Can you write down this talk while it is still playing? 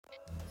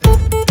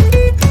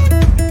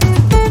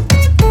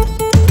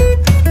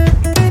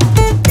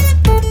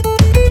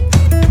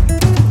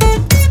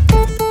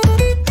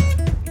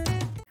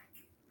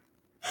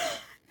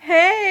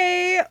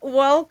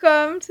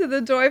Welcome to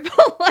the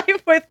Joyful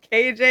Life with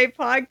KJ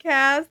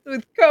podcast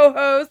with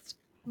co-host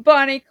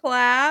Bonnie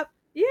Clapp.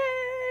 Yay!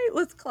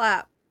 Let's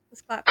clap.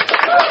 Let's clap.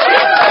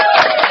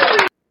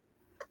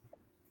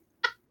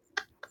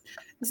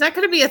 Is that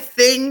going to be a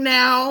thing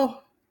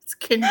now? It's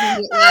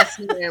convenient last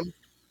name.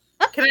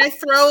 Can I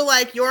throw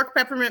like York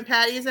peppermint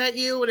patties at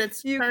you when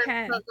it's You time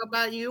can. to talk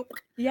about you?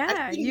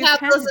 Yeah, I you have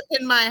can. those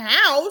in my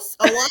house.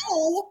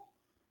 Hello.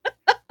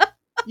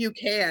 You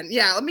can.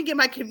 Yeah, let me get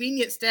my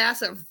convenient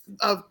stash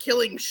of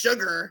killing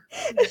sugar.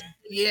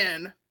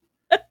 In.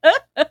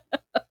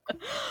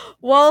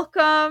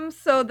 Welcome.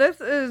 So this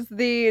is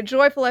the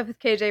Joyful Life with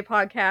KJ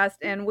podcast,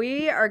 and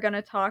we are going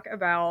to talk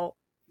about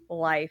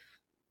life.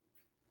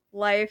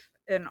 Life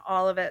in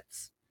all of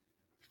its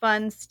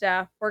fun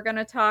stuff. We're going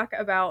to talk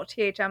about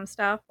THM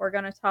stuff. We're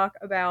going to talk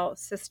about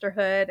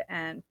sisterhood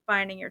and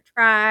finding your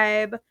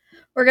tribe.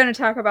 We're going to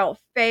talk about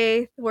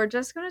faith. We're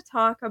just going to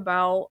talk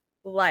about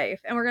life.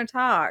 And we're going to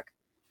talk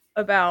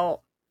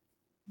about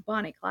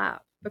Bonnie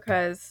Clapp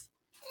because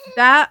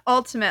that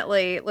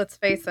ultimately, let's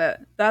face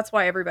it, that's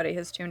why everybody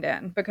has tuned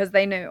in, because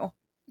they knew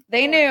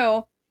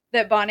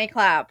that Bonnie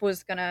Clapp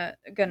was gonna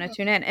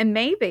tune in. And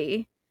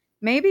maybe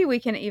we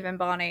can even,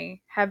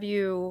 Bonnie, have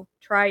you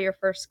try your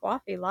first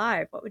Squaffy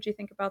live. What would you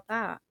think about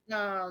that?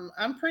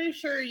 I'm pretty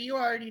sure you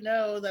already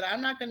know that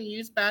I'm not going to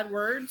use bad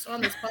words on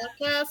this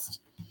podcast,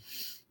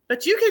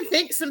 but you can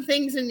think some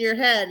things in your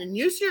head and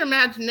use your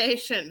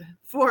imagination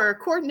for a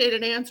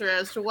coordinated answer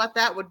as to what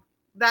that would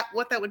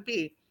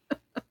be.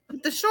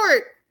 The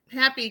short,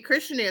 happy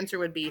Christian answer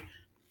would be,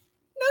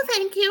 no,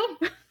 thank you.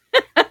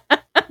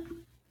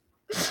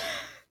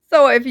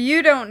 So if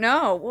you don't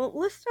know, well,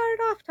 let's start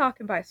off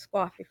talking about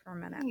Squaffy for a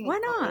minute. Why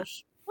not?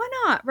 Gosh. Why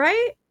not?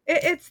 Right?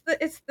 It's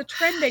the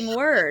trending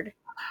word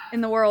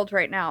in the world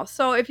right now.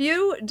 So if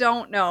you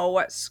don't know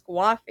what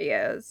Squaffy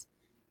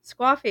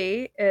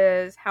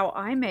is how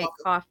I make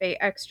coffee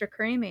extra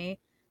creamy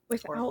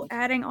without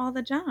adding all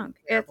the junk.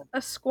 Terrible.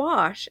 It's a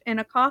squash in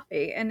a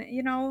coffee. And,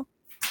 you know,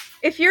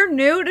 if you're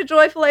new to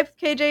Joyful Life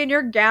with KJ and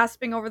you're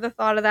gasping over the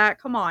thought of that,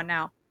 come on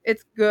now.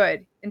 It's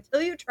good.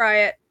 Until you try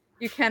it,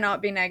 you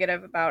cannot be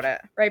negative about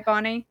it. Right,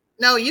 Bonnie?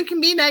 No, you can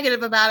be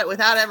negative about it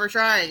without ever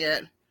trying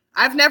it.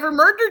 I've never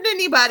murdered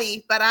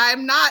anybody, but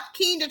I'm not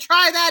keen to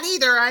try that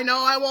either. I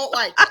know I won't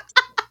like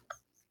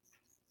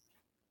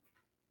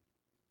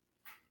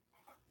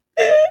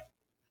it.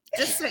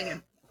 Just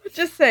saying.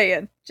 Just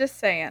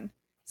saying.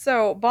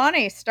 So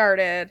Bonnie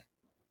started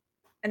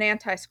an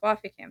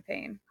anti-Squaffy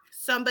campaign.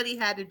 Somebody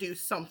had to do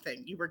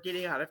something. You were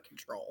getting out of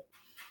control.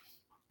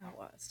 I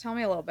was. Tell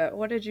me a little bit.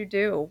 What did you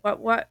do?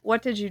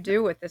 What did you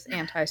do with this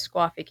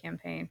anti-Squaffy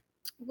campaign?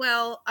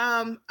 Well,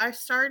 I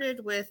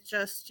started with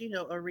just,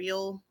 a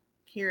reel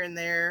here and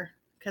there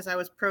because I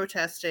was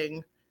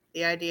protesting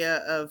the idea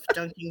of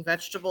dunking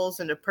vegetables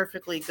into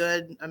perfectly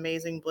good,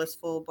 amazing,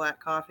 blissful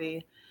black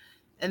coffee.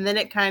 And then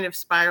it kind of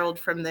spiraled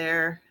from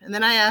there. And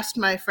then I asked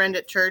my friend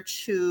at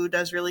church who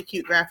does really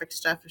cute graphic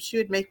stuff if she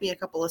would make me a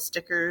couple of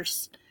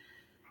stickers.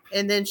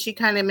 And then she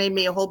kind of made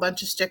me a whole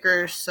bunch of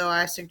stickers. So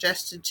I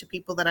suggested to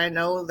people that I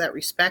know that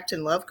respect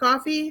and love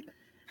coffee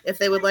if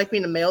they would like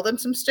me to mail them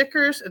some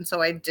stickers. And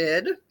so I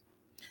did.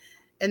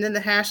 And then the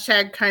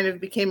hashtag kind of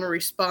became a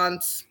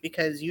response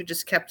because you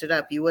just kept it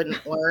up. You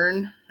wouldn't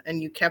learn.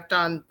 And you kept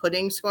on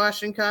putting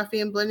squash in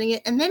coffee and blending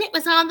it. And then it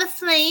was all the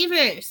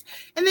flavors.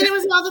 And then it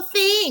was all the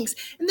things.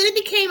 And then it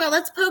became,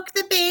 let's poke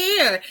the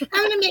bear.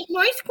 I'm going to make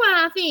more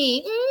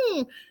coffee.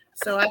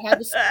 So I had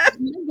to start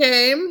the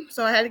game.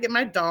 So I had to get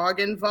my dog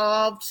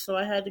involved. So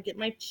I had to get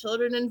my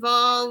children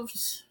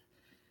involved.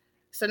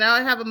 So now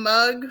I have a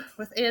mug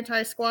with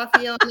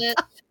anti-Squaffy on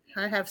it.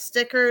 I have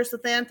stickers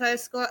with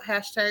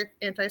hashtag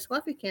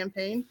anti-Squaffy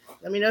campaign.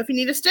 Let me know if you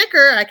need a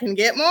sticker. I can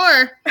get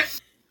more.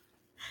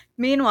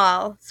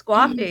 Meanwhile,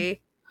 Squaffy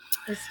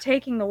is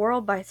taking the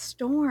world by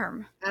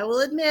storm. I will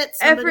admit,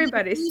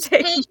 everybody's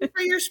taking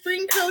for your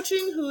spring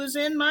coaching who's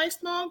in my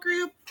small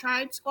group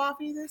tried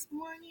Squaffy this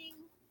morning.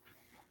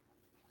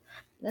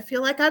 I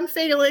feel like I'm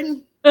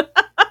failing.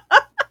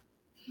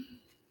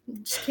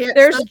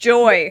 There's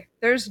joy.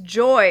 There's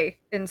joy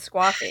in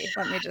Squaffy.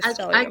 Let me just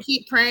tell you. I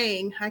keep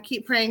praying. I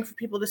keep praying for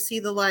people to see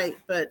the light,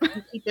 but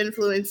I keep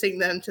influencing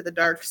them to the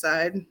dark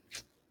side.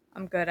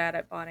 I'm good at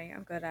it, Bonnie.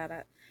 I'm good at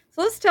it.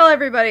 So let's tell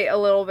everybody a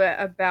little bit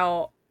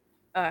about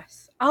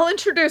us. I'll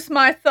introduce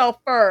myself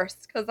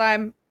first because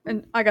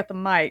I got the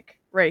mic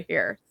right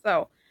here.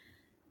 So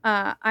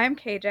I'm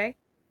KJ.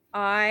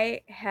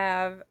 I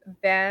have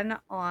been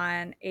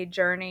on a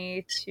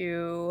journey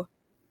to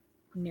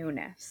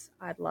newness,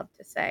 I'd love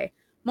to say.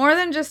 More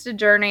than just a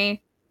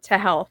journey to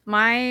health.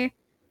 My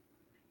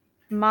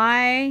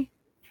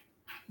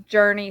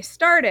journey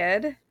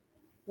started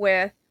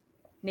with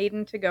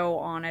needing to go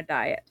on a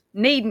diet.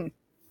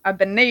 I've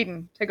been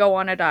needing to go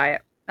on a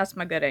diet. That's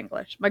my good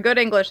English. My good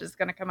English is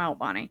going to come out,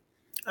 Bonnie,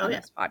 on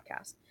this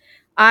podcast.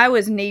 I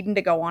was needing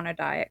to go on a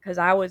diet because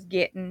I was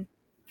getting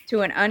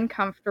to an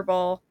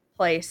uncomfortable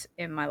place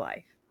in my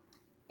life.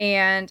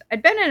 And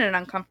I'd been in an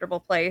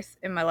uncomfortable place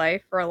in my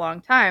life for a long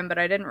time, but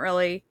I didn't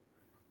really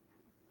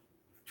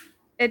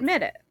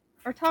admit it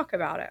or talk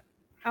about it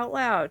out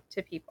loud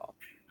to people.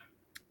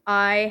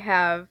 I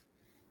have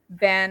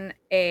been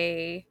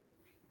a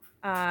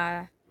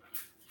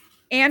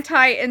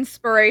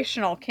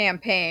anti-inspirational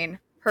campaign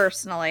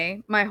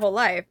personally my whole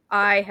life.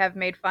 I have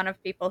made fun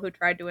of people who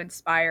tried to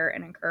inspire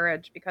and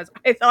encourage because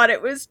I thought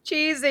it was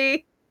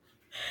cheesy.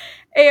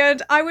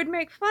 And I would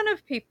make fun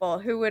of people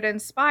who would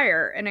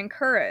inspire and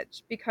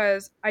encourage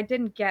because I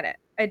didn't get it.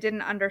 I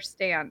didn't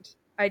understand.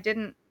 I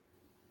didn't,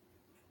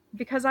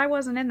 because I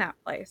wasn't in that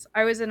place.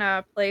 I was in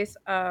a place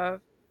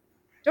of,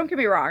 don't get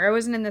me wrong, I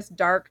wasn't in this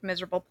dark,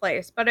 miserable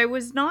place, but I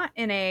was not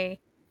in a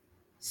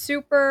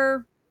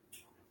super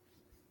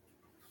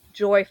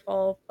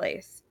joyful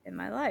place in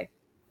my life.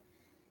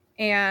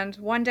 And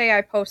one day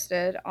I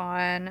posted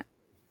on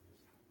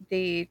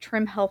the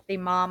Trim Healthy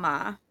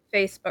Mama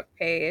Facebook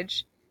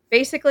page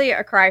basically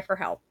a cry for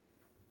help.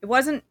 It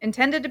wasn't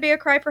intended to be a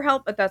cry for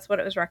help, but that's what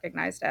it was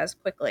recognized as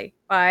quickly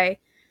by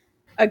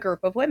a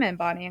group of women,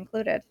 Bonnie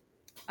included,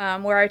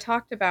 where I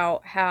talked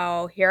about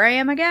how here I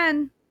am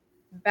again,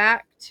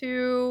 back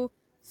to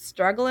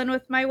struggling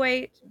with my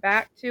weight,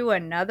 back to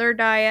another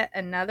diet,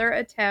 another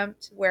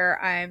attempt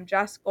where I'm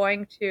just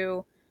going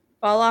to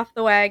fall off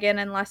the wagon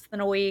in less than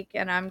a week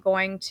and I'm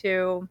going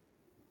to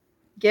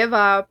give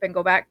up and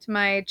go back to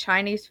my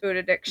Chinese food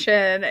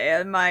addiction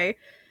and my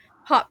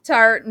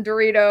Pop-Tart and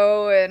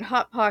Dorito and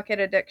Hot Pocket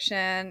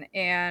addiction,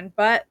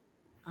 but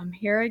I'm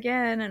here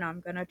again and I'm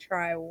going to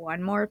try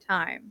one more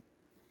time.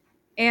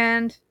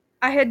 And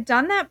I had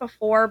done that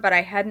before, but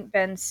I hadn't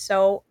been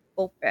so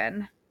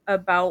open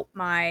about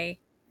my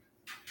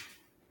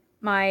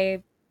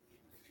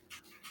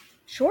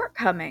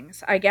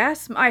shortcomings, I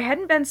guess. I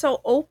hadn't been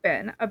so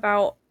open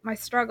about my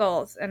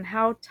struggles and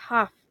how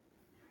tough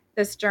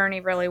this journey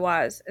really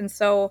was. And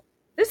so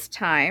this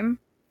time,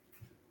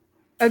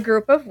 a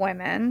group of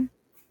women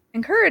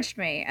encouraged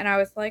me, and I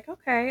was like,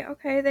 okay,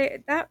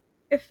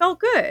 it felt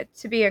good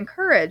to be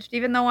encouraged,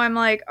 even though I'm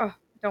like, oh,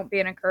 don't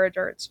be an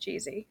encourager, it's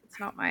cheesy. It's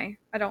not I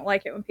don't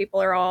like it when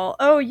people are all,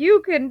 oh,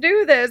 you can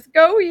do this,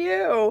 go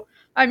you.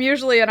 I'm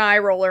usually an eye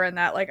roller in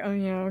that, like, oh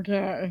yeah,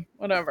 okay,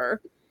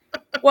 whatever.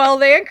 Well,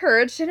 they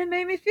encouraged and it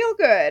made me feel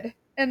good.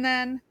 And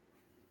then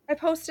I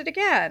posted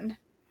again.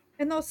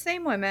 And those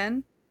same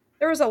women,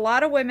 there was a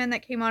lot of women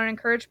that came on and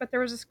encouraged, but there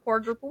was this core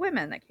group of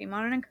women that came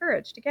on and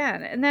encouraged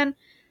again. And then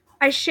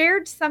I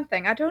shared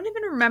something. I don't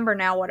even remember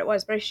now what it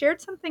was, but I shared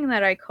something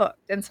that I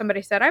cooked and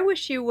somebody said, I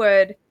wish you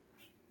would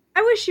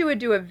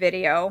do a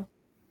video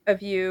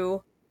of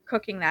you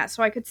cooking that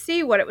so I could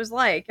see what it was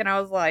like. And I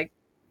was like,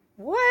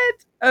 what?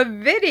 A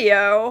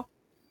video?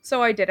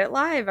 So I did it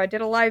live. I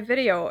did a live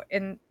video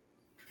in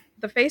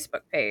the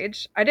Facebook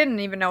page. I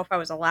didn't even know if I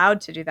was allowed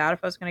to do that, if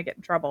I was going to get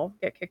in trouble,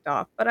 get kicked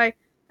off, but I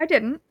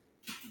didn't.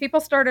 People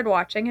started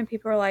watching and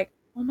people were like,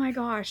 "Oh my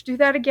gosh, do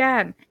that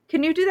again.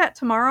 Can you do that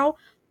tomorrow?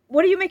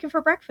 What are you making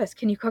for breakfast?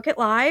 Can you cook it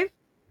live?"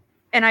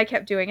 And I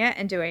kept doing it,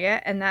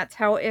 and that's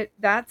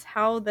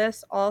how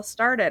this all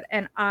started.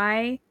 And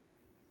I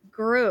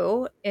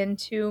grew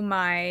into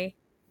my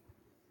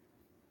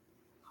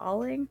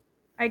calling,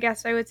 I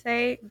guess I would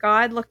say.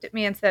 God looked at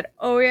me and said,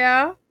 "Oh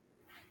yeah,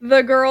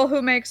 the girl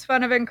who makes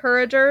fun of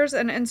encouragers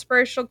and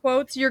inspirational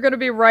quotes, you're going to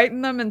be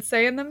writing them and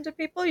saying them to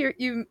people. You're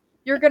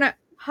going to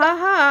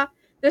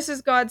this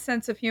is God's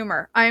sense of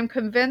humor. I am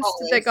convinced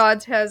Always. that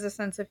God has a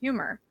sense of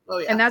humor." Oh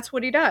yeah. And that's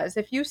what he does.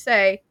 If you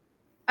say,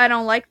 "I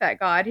don't like that,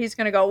 God," he's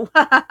going to go,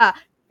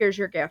 "Here's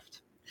your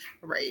gift."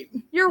 Right.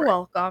 You're right.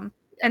 welcome.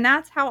 Yeah. And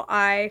that's how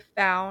I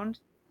found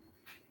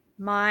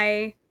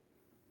my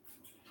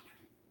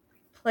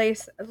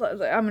place. I'm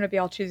going to be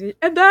all cheesy.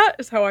 And that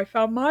is how I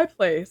found my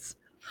place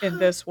in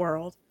this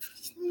world.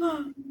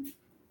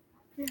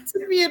 It's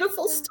a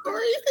beautiful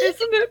story.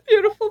 Isn't it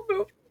beautiful,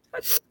 moving,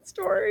 touching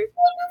story?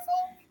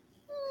 Wonderful.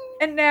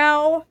 And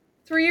now,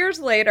 3 years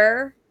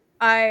later,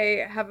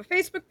 I have a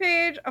Facebook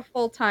page, a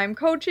full-time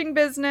coaching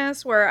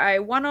business where I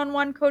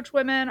one-on-one coach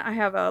women. I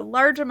have a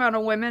large amount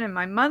of women in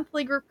my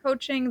monthly group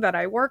coaching that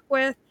I work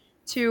with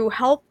to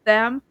help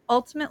them.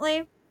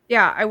 Ultimately,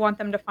 yeah, I want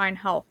them to find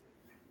health.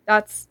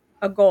 That's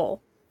a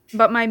goal.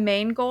 But my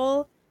main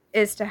goal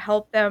is to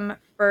help them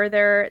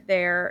further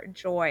their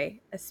joy,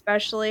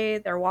 especially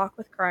their walk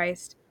with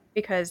Christ,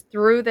 because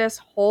through this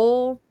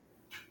whole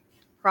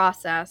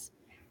process,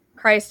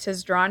 Christ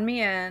has drawn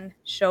me in,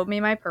 showed me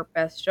my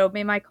purpose, showed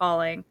me my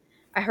calling.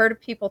 I heard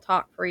people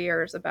talk for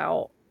years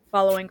about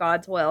following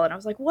God's will, and I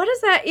was like, what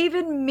does that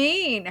even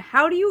mean?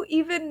 How do you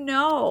even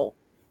know?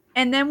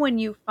 And then when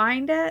you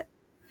find it,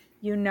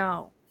 you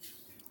know.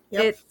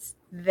 Yep. It's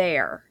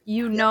there.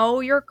 You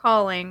know your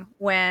calling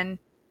when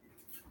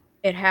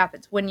it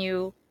happens. When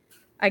you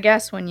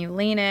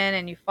lean in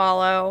and you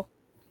follow,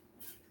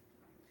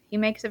 he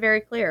makes it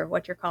very clear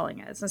what your calling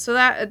is. And so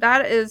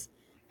that is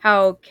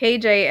how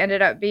KJ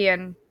ended up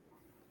being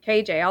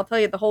KJ. I'll tell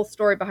you the whole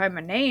story behind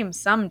my name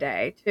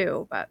someday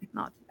too, but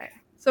not today.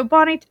 So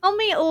Bonnie, tell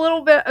me a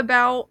little bit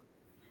about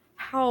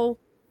how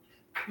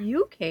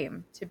you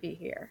came to be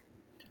here.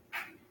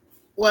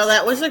 Well,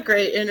 that was a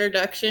great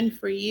introduction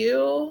for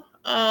you.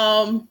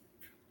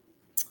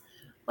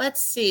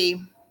 Let's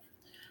see.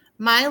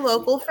 My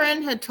local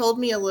friend had told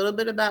me a little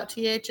bit about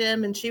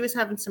THM, and she was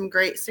having some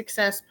great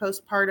success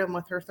postpartum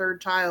with her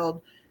third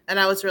child, and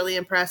I was really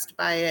impressed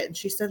by it. And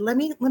she said, "Let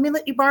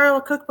you borrow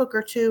a cookbook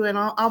or two, and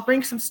I'll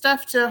bring some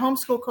stuff to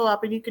homeschool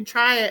co-op, and you can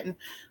try it." And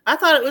I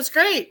thought it was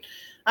great.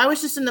 I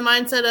was just in the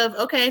mindset of,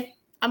 okay,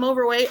 I'm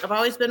overweight. I've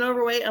always been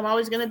overweight. I'm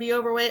always going to be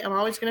overweight. I'm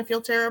always going to feel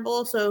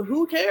terrible. So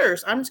who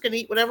cares? I'm just going to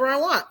eat whatever I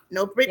want.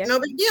 No big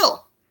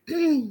deal.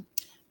 It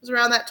was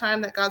around that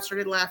time that God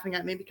started laughing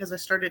at me because I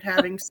started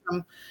having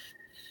some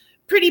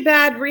pretty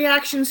bad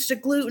reactions to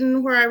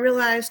gluten where I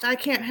realized I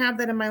can't have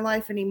that in my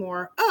life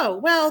anymore. Oh,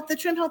 well, the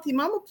Trim Healthy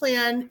Mama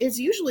plan is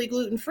usually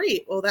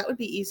gluten-free. Well, that would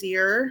be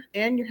easier.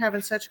 And you're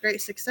having such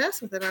great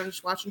success with it. I'm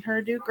just watching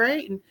her do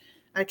great. And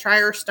I try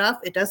her stuff.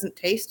 It doesn't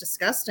taste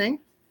disgusting.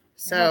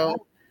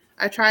 So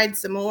I tried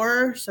some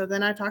more. So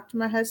then I talked to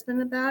my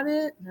husband about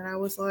it. And I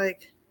was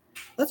like,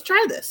 let's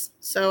try this.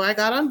 So I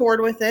got on board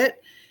with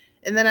it.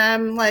 And then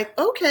I'm like,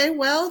 okay,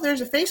 well,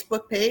 there's a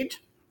Facebook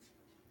page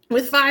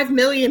with 5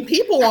 million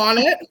people on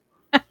it.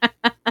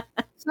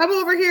 So I'm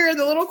over here in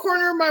the little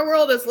corner of my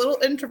world as a little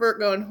introvert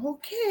going,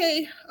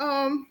 okay,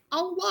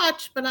 I'll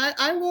watch, but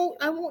I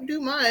won't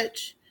do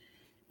much.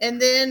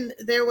 And then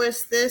there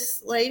was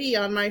this lady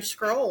on my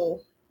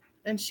scroll,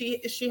 and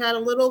she had a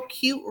little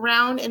cute,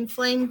 round,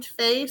 inflamed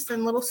face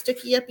and little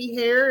sticky uppy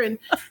hair. And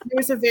there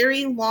was a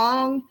very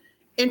long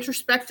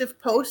introspective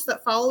post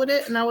that followed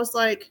it. And I was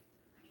like,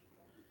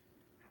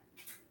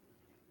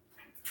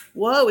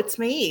 whoa, it's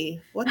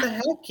me. What the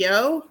heck,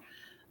 yo?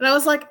 And I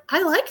was like,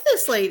 I like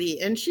this lady,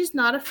 and she's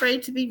not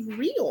afraid to be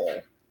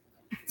real.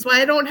 So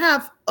I don't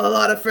have a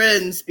lot of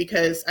friends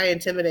because I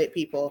intimidate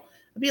people.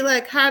 I'd be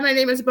like, hi, my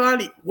name is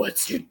Bonnie.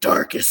 What's your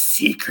darkest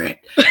secret?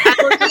 I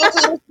don't know how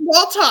to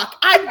small talk.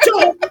 I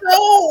don't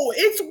know.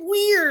 It's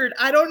weird.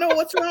 I don't know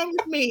what's wrong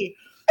with me.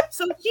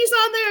 So she's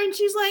on there, and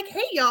she's like,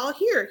 hey, y'all,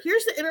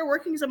 here's the inner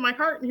workings of my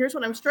heart, and here's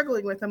what I'm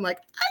struggling with. I'm like,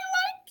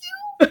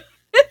 I like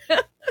you.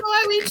 So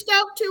I reached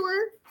out to her.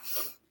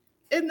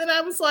 And then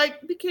I was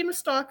like, became a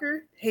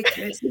stalker. Hey,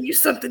 can I send you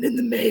something in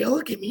the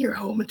mail? Give me your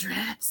home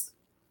address.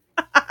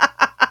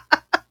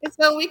 And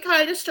so we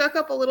kind of struck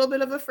up a little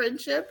bit of a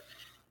friendship.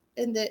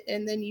 And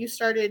then you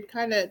started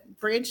kind of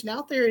branching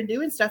out there and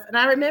doing stuff. And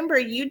I remember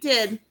you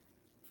did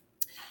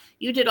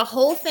a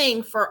whole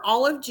thing for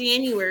all of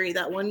January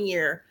that one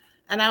year.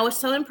 And I was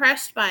so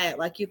impressed by it.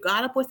 Like, you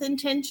got up with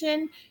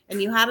intention, and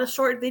you had a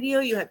short video,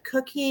 you had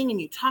cooking, and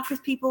you talked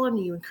with people,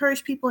 and you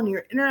encouraged people, and you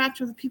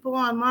interacted with people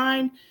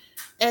online.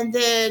 And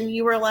then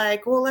you were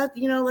like, well,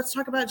 let's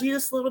talk about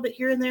Jesus a little bit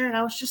here and there. And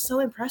I was just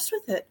so impressed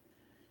with it.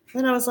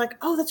 Then I was like,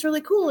 oh, that's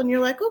really cool. And you're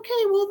like,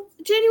 okay, well,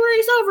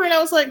 January's over. And I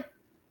was like,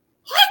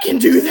 I can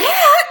do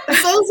that.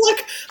 So I was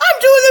like, I'm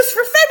doing this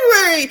for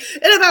February.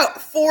 And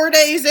about 4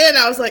 days in,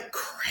 I was like,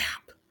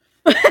 crap.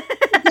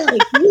 I gotta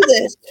do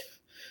this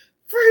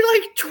for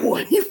like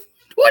 24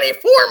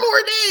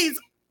 more days.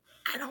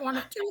 I don't want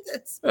to do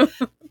this.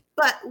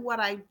 But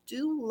what I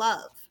do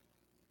love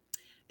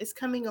is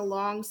coming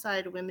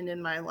alongside women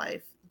in my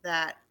life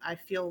that I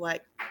feel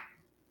like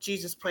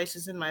Jesus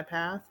places in my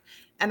path.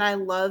 And I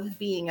love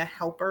being a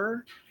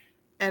helper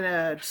and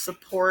a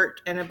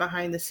support and a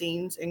behind the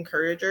scenes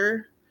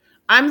encourager.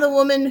 I'm the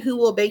woman who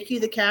will bake you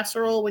the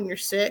casserole when you're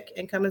sick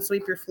and come and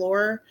sweep your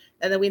floor,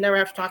 and then we never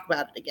have to talk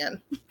about it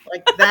again.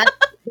 Like that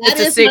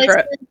is my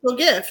spiritual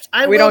gift.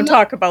 We don't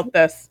talk about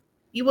this.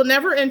 You will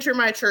never enter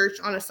my church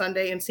on a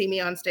Sunday and see me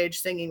on stage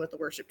singing with the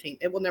worship team.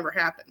 It will never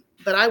happen.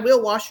 But I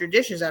will wash your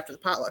dishes after the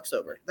potluck's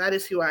over. That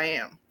is who I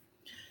am.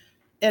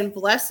 And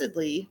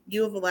blessedly,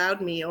 you have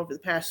allowed me over the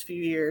past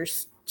few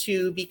years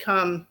to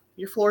become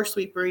your floor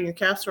sweeper and your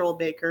casserole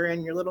baker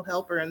and your little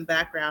helper in the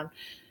background.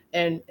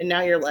 And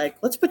now you're like,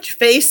 let's put your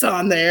face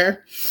on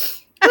there.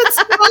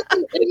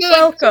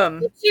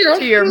 Welcome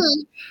to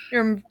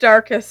your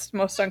darkest,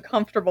 most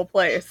uncomfortable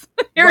place.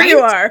 Here you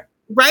are.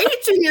 Right?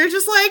 And you're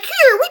just like,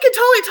 here, we could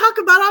totally talk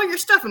about all your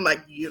stuff. I'm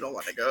like, you don't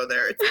want to go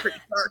there. It's pretty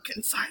dark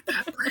inside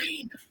that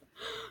brain.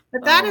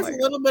 But that is a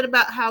little bit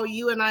about how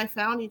you and I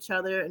found each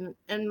other.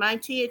 And my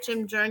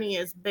THM journey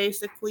is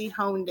basically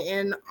honed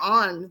in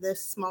on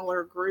this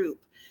smaller group.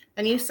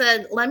 And you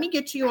said, let me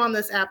get you on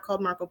this app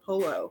called Marco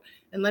Polo.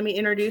 And let me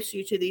introduce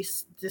you to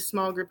this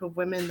small group of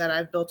women that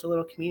I've built a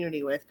little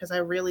community with. Because I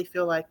really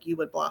feel like you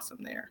would blossom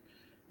there.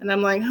 And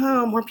I'm like,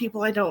 oh, more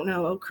people I don't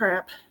know. Oh,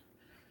 crap.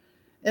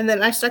 And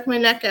then I stuck my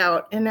neck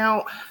out. And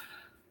now,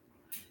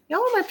 y'all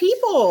are my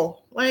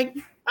people. Like,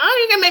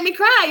 oh, you're gonna make me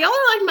cry. Y'all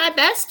are like my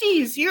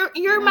besties.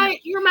 You're my.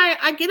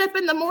 I get up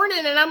in the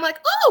morning and I'm like,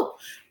 oh,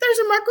 there's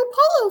a Marco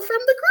Polo from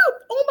the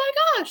group. Oh my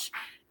gosh!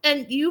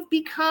 And you've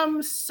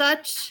become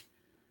such,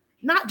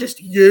 not just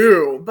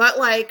you, but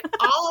like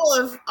all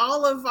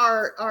of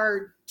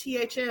our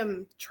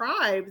THM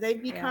tribe.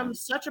 They've become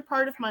such a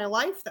part of my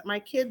life that my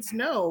kids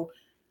know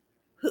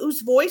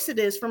whose voice it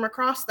is from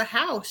across the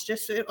house.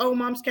 Just, oh,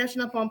 mom's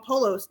catching up on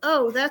polos.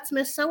 Oh, that's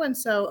Miss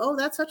So-and-so. Oh,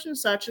 that's such and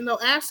such. And they'll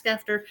ask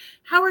after,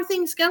 how are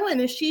things going?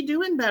 Is she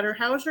doing better?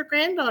 How is your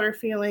granddaughter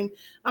feeling?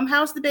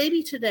 How's the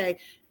baby today?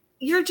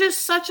 You're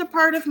just such a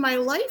part of my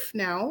life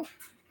now.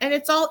 And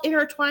it's all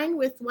intertwined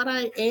with what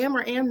I am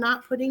or am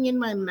not putting in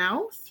my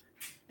mouth.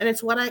 And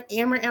it's what I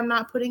am or am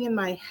not putting in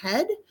my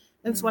head.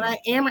 And it's what I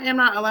am or am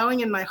not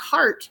allowing in my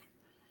heart.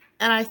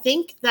 And I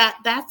think that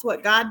that's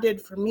what God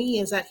did for me,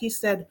 is that he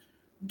said,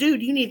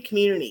 dude, you need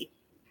community.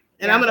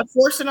 And I'm going to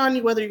force it on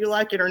you whether you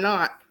like it or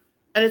not.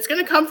 And it's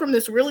going to come from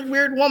this really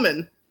weird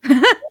woman. It's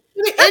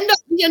going to end up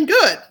being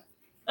good.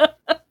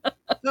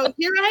 So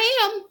here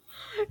I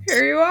am.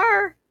 Here you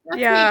are. That's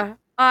yeah. me.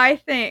 I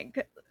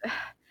think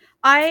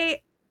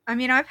I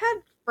mean, I've had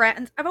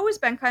friends. I've always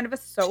been kind of a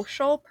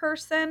social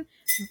person,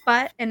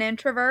 but an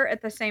introvert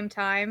at the same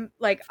time.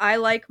 Like, I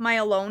like my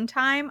alone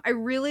time. I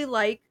really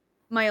like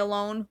my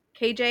alone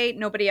KJ,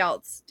 nobody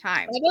else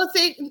time. I don't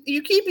think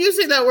you keep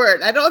using that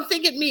word. I don't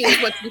think it means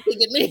what you think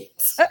it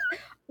means.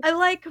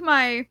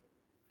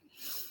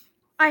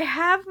 I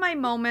have my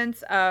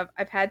moments of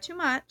I've had too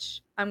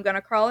much. I'm going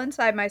to crawl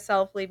inside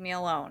myself, leave me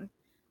alone.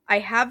 I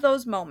have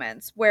those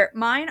moments where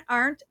mine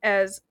aren't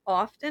as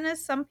often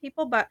as some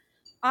people, but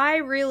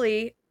I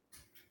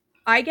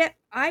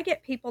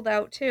get peopled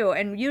out too.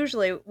 And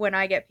usually when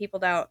I get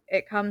peopled out,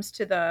 it comes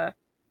to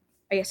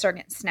I start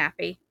getting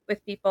snappy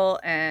with people,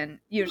 and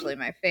usually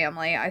my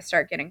family. I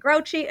start getting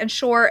grouchy and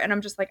short, and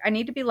I'm just like, I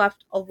need to be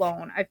left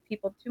alone. I've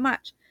peopled too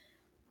much.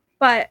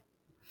 But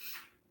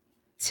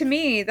to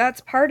me, that's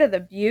part of the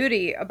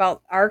beauty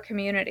about our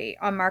community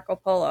on Marco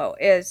Polo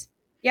is,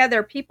 yeah,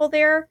 there are people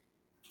there.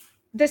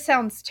 This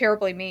sounds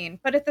terribly mean,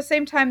 but at the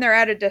same time, they're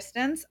at a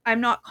distance.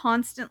 I'm not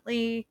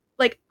constantly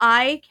like,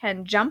 I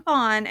can jump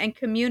on and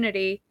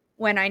community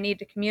when I need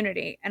to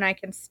community, and I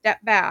can step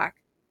back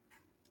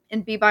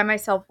and be by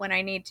myself when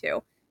I need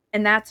to.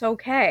 And that's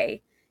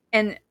okay.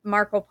 And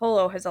Marco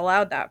Polo has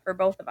allowed that for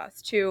both of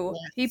us to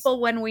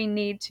people when we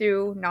need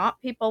to, not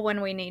people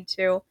when we need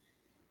to.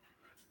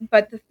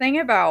 But the thing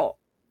about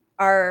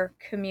our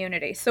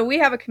community, so we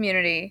have a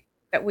community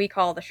that we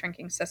call the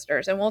Shrinking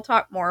Sisters, and we'll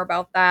talk more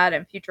about that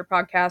in future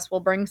podcasts.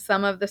 We'll bring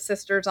some of the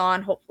sisters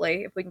on,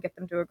 hopefully, if we can get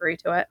them to agree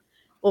to it.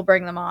 We'll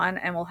bring them on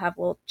and we'll have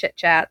little chit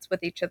chats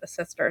with each of the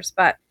sisters.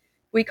 But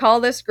we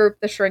call this group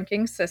the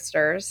Shrinking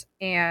Sisters,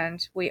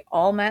 and we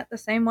all met the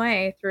same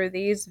way through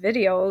these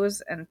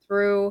videos and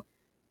through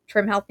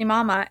Trim Healthy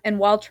Mama. And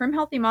while Trim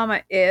Healthy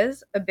Mama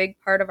is a big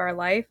part of our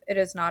life, it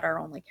is not our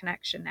only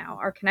connection now.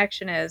 Our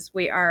connection is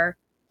we are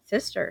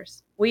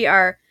sisters. We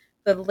are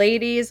the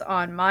ladies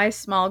on my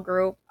small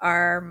group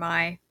are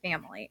my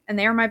family, and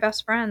they are my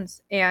best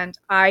friends. And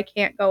I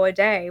can't go a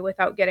day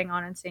without getting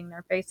on and seeing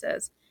their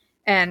faces.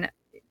 And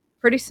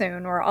pretty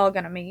soon we're all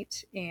going to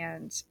meet,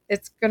 and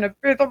it's going to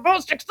be the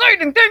most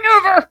exciting thing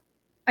ever.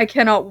 I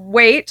cannot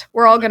wait.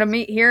 We're all going to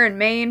meet here in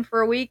Maine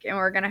for a week, and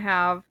we're going to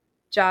have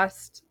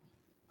just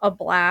a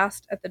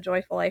blast at the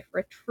Joyful Life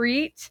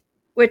Retreat,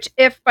 which,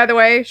 if, by the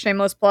way,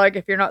 shameless plug,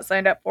 if you're not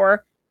signed up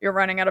for, you're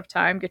running out of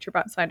time, get your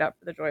butt signed up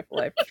for the Joyful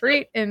Life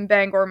Retreat in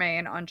Bangor,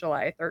 Maine on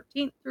July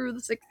 13th through the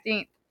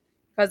 16th,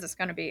 because it's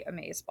going to be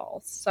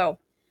amazeballs. So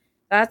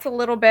that's a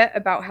little bit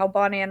about how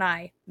Bonnie and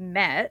I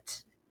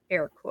met,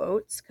 air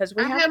quotes, because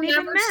we haven't even met. I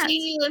have never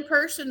seen you in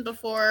person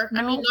before. No.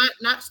 I mean,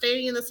 not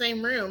staying in the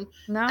same room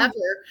ever.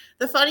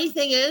 The funny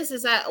thing is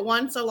that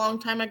once a long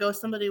time ago,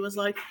 somebody was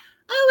like,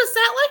 oh, is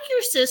that like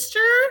your sister?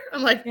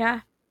 I'm like,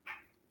 yeah.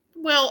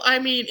 Well, I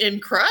mean, in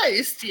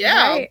Christ,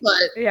 yeah, right.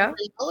 But in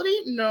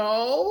reality,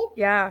 no.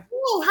 Yeah.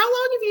 Oh, how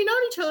long have you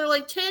known each other?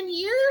 Like 10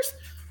 years?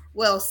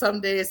 Well, some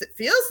days it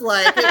feels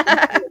like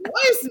it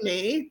was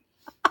me.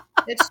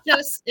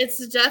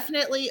 It's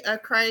definitely a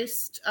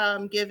Christ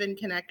given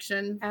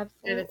connection.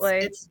 Absolutely.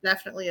 And it's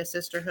definitely a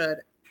sisterhood.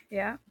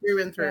 Yeah.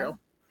 Through and through. Yeah.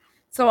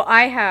 So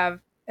I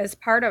have, as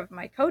part of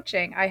my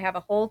coaching, I have a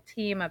whole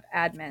team of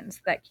admins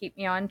that keep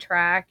me on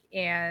track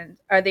and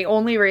are the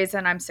only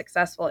reason I'm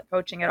successful at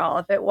coaching at all.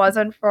 If it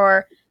wasn't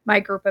for my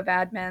group of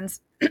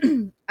admins,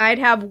 I'd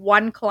have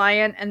one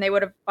client and they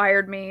would have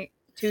fired me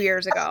 2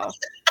 years ago.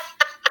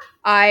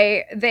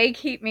 They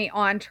keep me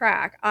on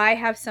track. I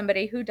have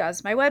somebody who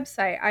does my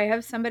website. I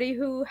have somebody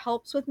who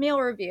helps with meal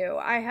review.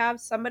 I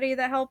have somebody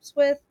that helps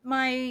with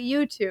my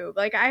YouTube.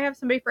 Like, I have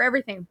somebody for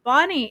everything.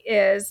 Bonnie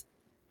is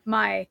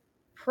my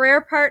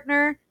prayer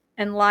partner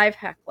and live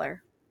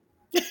heckler.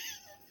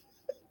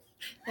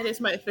 That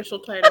is my official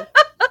title.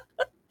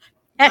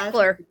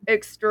 Heckler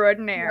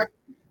extraordinaire.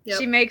 Yep.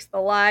 She makes the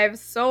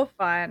lives so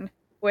fun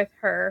with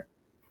her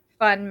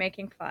fun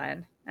making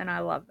fun. And I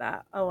love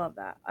that. I love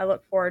that. I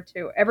look forward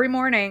to every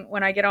morning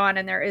when I get on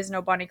and there is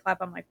no Bonnie Clapp.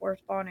 I'm like, where's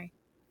Bonnie?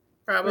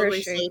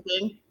 Probably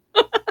sleeping.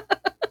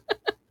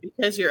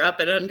 Because you're up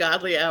at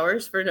ungodly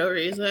hours for no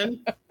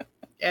reason.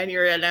 And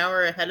you're an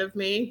hour ahead of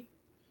me.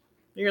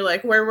 You're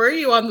like, where were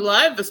you on the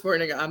live this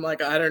morning? I'm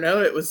like, I don't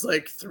know. It was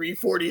like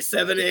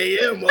 3:47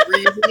 a.m. What were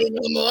you doing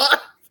on the live?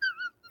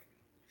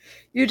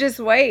 You just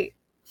wait.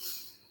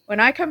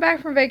 When I come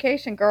back from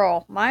vacation,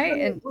 girl,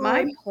 my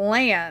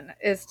plan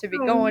is to be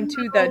going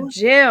to the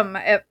gym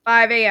at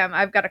 5 a.m.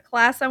 I've got a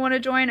class I want to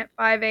join at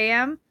 5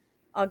 a.m.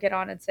 I'll get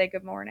on and say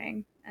good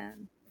morning,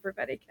 and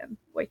everybody can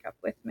wake up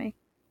with me.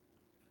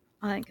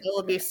 I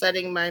will be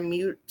setting my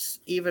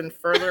mutes even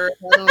further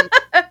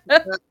at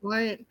that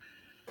point.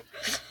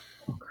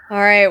 All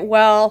right.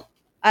 Well,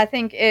 I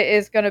think it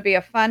is going to be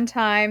a fun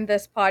time,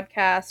 this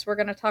podcast. We're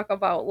going to talk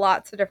about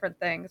lots of different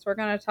things. We're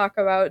going to talk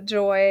about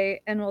joy,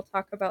 and we'll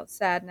talk about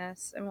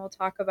sadness, and we'll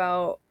talk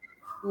about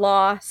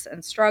loss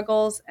and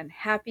struggles and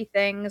happy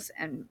things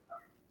and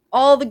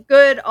all the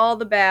good, all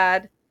the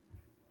bad,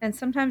 and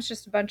sometimes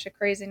just a bunch of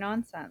crazy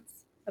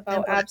nonsense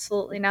about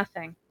absolutely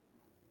nothing.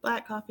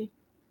 Black coffee.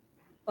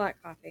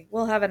 Black coffee.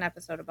 We'll have an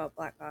episode about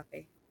black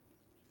coffee.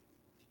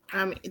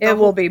 I mean, it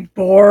will be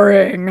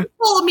boring. You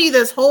told me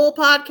this whole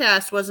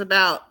podcast was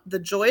about the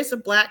joys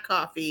of black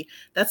coffee.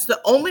 That's the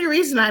only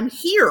reason I'm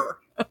here.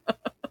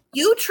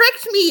 You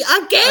tricked me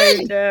again.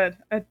 I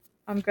did.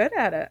 I'm good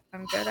at it.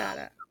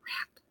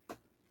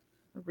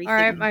 All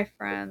right, my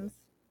friends.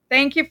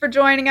 Thank you for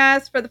joining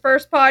us for the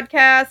first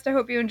podcast. I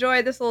hope you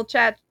enjoyed this little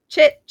chit.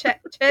 How's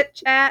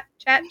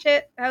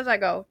that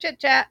go? Chit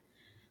chat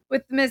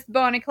with Miss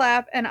Bonnie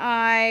Clapp and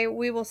I.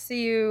 We will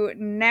see you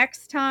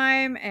next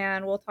time,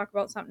 and we'll talk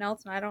about something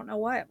else, and I don't know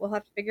what. We'll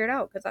have to figure it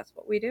out because that's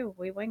what we do.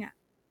 We wing it.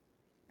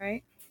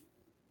 Right?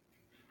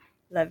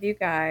 Love you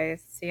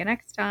guys. See you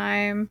next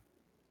time.